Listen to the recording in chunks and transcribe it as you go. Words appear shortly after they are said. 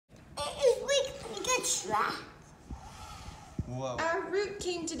track. Whoa. Our route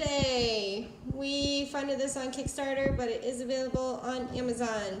came today. We funded this on Kickstarter, but it is available on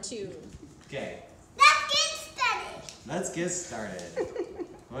Amazon too. Okay, Let's get started. let's get started.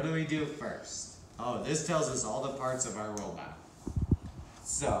 What do we do first? Oh, this tells us all the parts of our robot.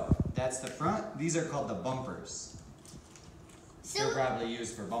 So, that's the front. These are called the bumpers. They're So, probably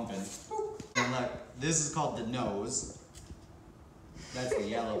used for bumping. And look, this is called the nose. That's the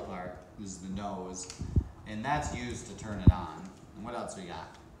yellow part, this is the nose. And that's used to turn it on. And what else we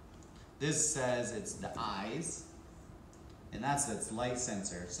got? This says it's the eyes. And that's its light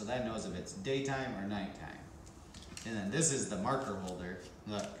sensor, so that knows if it's daytime or nighttime. And then this is the marker holder.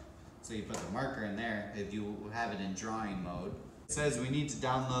 Look, so you put the marker in there if you have it in drawing mode. It says we need to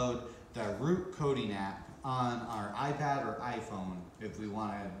download the Root coding app on our iPad or iPhone if we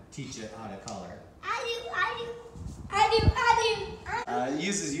want to teach it how to color. I do. It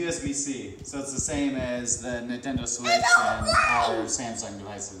uses USB-C, so it's the same as the Nintendo Switch It's all and right. other Samsung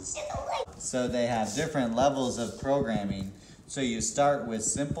devices. It's okay. So they have different levels of programming. So you start with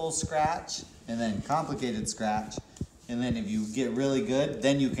simple Scratch and then complicated Scratch. And then if you get really good,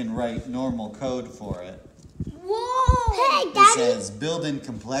 then you can write normal code for it. Whoa! Hey, It Daddy. says build in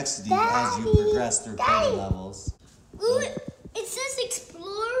complexity as you Daddy. progress through Daddy. coding levels. Ooh, it says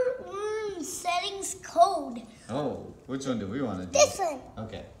explore settings code. Oh, which one do we want to do? This one.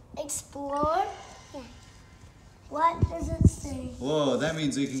 Okay. Explore. Yeah. What does it say? Whoa, that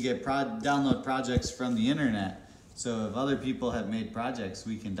means we can get download projects from the internet. So if other people have made projects,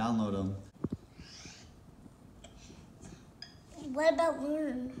 we can download them. What about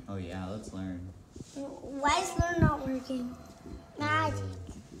learn? Oh yeah, let's learn. Why is learn not working? Magic.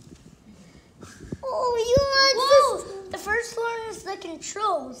 Oh, you want the first learn is the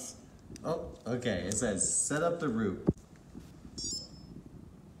controls. Oh, okay. It says set up the root.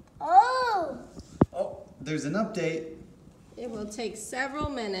 Oh. Oh, there's an update. It will take several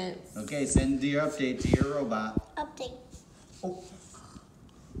minutes. Okay, send your update to your robot. Update. Oh,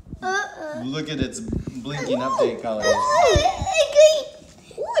 Uh-uh. look at its blinking update colors. Ooh,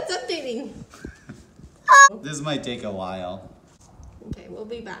 it's updating. This might take a while. Okay, we'll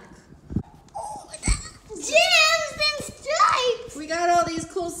be back. Gems and stripes. We got all these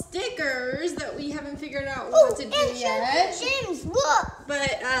cool stickers that we haven't figured out Oh, what to do and yet. gems. Look.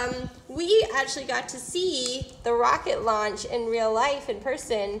 But we actually got to see the rocket launch in real life, in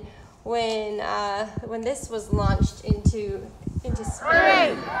person, when this was launched into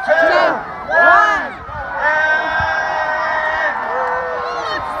space.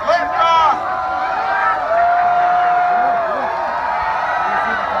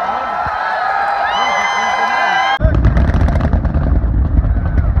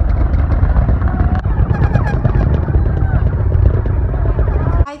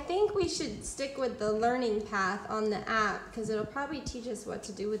 I think we should stick with the learning path on the app because it'll probably teach us what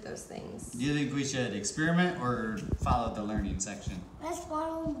to do with those things. Do you think we should experiment or follow the learning section? Let's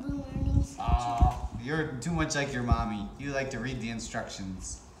follow the learning section. Oh, you're too much like your mommy. You like to read the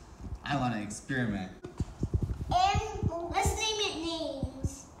instructions. I want to experiment. And let's name it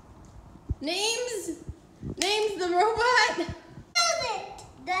names. Names? Names the robot? Music.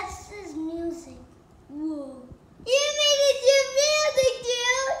 That's his music. Whoa. You made it to music,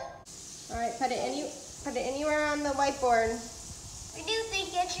 dude. All right, put it anywhere on the whiteboard. Where do you think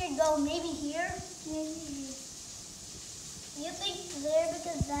it should go? Maybe here? Maybe here. You think there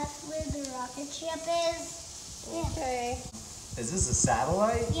because that's where the rocket ship is? Yeah. Okay. Is this a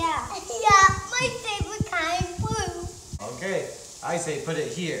satellite? Yeah. Yeah, my favorite kind, blue. Okay, I say put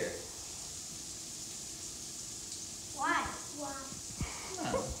it here. Why? Why?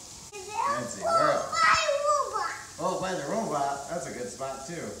 Oh, Is Let's see, there where- my robot? oh, by the robot. That's a good spot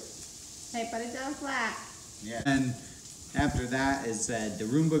too. Hey, put it down flat. Yeah. And after that, it said the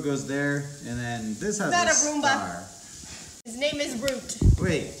Roomba goes there, and then this has Not a a Roomba. star. His name is Root.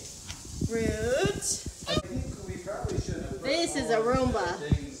 Wait. Root. I think we probably should have. This is a Roomba.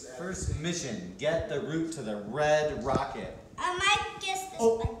 First mission: get the root to the red rocket. I might guess this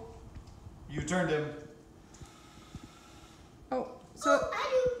Oh. one. You turned him. Oh, so I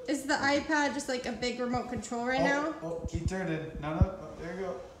is the iPad just like a big remote control right now? Oh, keep turning. No. Oh, there you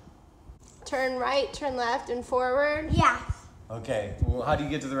go. Turn right, turn left, and forward. do. Yeah. Okay. Well, how do you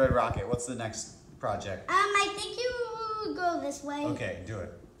get to the red rocket? What's the next project? I think you go this way. Okay, do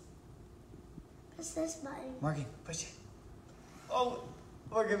it. Press this button. Marky, push it. Oh,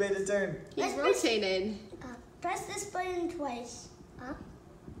 Marky made a turn. He's Let's press- rotated. Press this button twice. Up.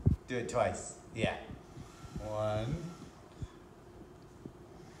 Do it twice. Yeah. 1,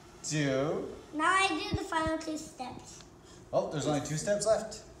 2. Now I do the final 2 steps. Oh, there's only 2 steps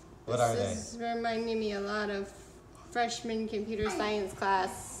left. What are they? This is reminding me a lot of freshman computer science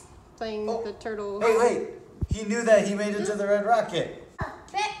class playing the turtle. Hey, wait! He knew that he made it to the red rocket.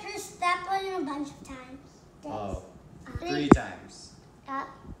 Press that button a bunch of times. Oh, 3 times.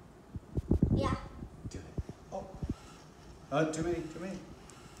 Yeah. Do it. Oh. Oh, too many.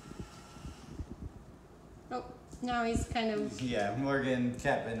 Oh, now he's kind of. Yeah, Morgan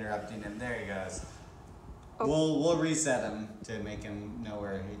kept interrupting him. There he goes. Oh. We'll reset him to make him know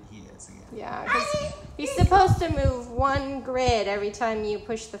where he is again. Yeah, 'cause he's supposed to move 1 grid every time you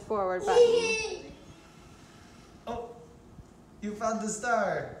push the forward button. Oh, you found the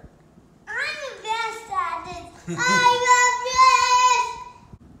star. I'm the best at it. I love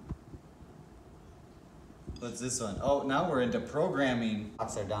this. What's this one? Oh, now we're into programming.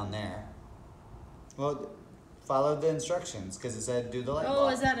 Blocks are down there. Well, follow the instructions because it said do the light Oh,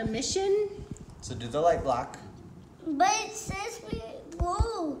 block. is that a mission? So do the light block. But it says we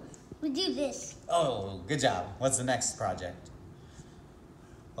do this. Oh, good job. What's the next project?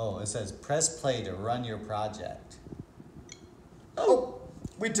 Oh, it says press play to run your project. Oh,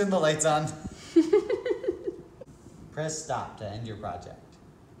 we turned the lights on. Press stop to end your project.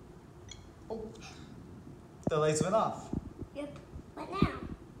 Oh, the lights went off. Yep. What now?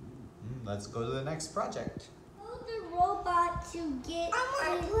 Let's go to the next project. Tell the robot to get.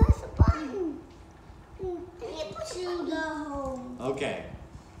 I want to press a button. To the home. Okay.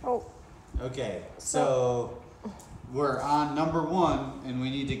 Oh. Okay, so we're on number 1 and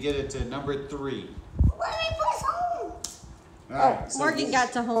we need to get it to number 3. Why do we press home? All right, so Morgan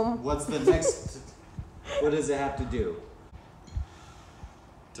got to home. what's the next? What does it have to do?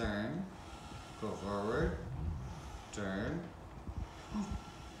 Turn, go forward, turn.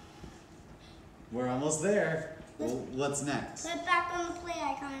 We're almost there. Well, what's next? Put back on the play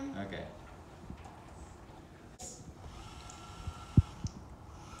icon. Okay.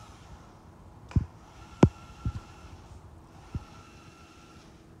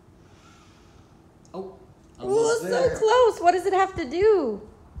 Oh, Oh, almost so there. close. What does it have to do?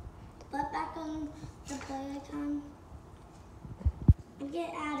 Put back on the play icon. And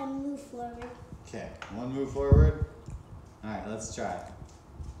get out and move forward. Okay, 1 move forward. All right, let's try.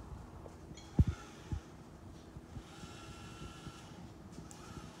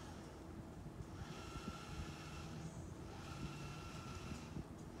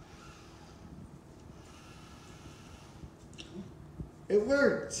 It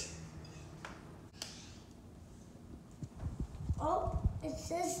worked. Oh, it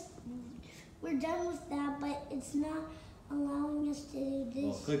says we're done with that, but it's not allowing us to do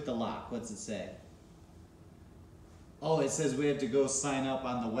Well, this. click the lock. What's it say? Oh, it says we have to go sign up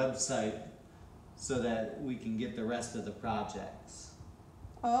on the website so that we can get the rest of the projects.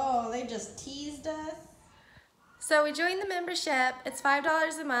 Oh, they just teased us. So we joined the membership. It's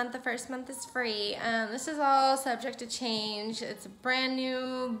 $5 a month. The first month is free. This is all subject to change. It's a brand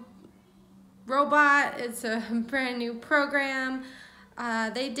new robot. It's a brand new program.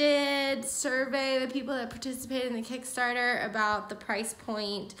 They did survey the people that participated in the Kickstarter about the price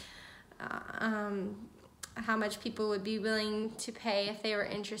point, how much people would be willing to pay if they were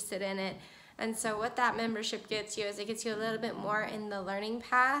interested in it. And so what that membership gets you is it gets you a little bit more in the learning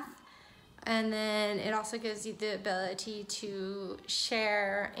path. And then it also gives you the ability to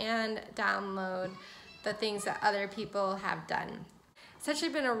share and download the things that other people have done. It's actually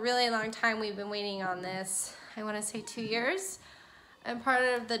been a really long time we've been waiting on this. I want to say 2 years. And part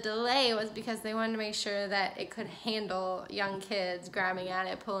of the delay was because they wanted to make sure that it could handle young kids grabbing at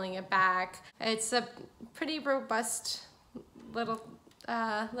it, pulling it back. It's a pretty robust little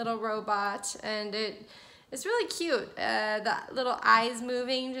robot, and it's really cute. The little eyes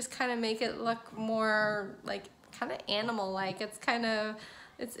moving just kind of make it look more like kind of animal-like. It's kind of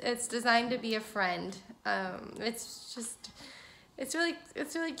it's designed to be a friend. It's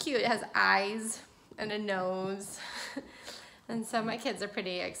really cute. It has eyes and a nose. And so my kids are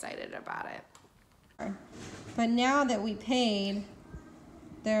pretty excited about it. But now that we paid,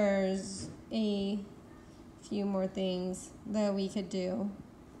 there's a few more things that we could do.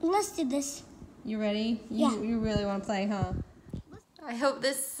 Let's do this. You ready? Yeah. You really want to play, huh? I hope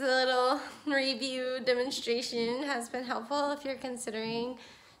this little review demonstration has been helpful if you're considering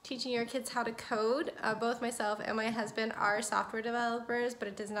teaching your kids how to code. Both myself and my husband are software developers, but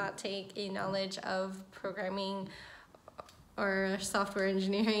it does not take a knowledge of programming or software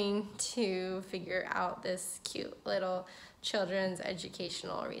engineering to figure out this cute little children's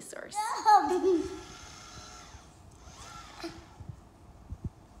educational resource.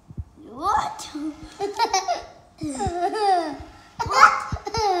 What?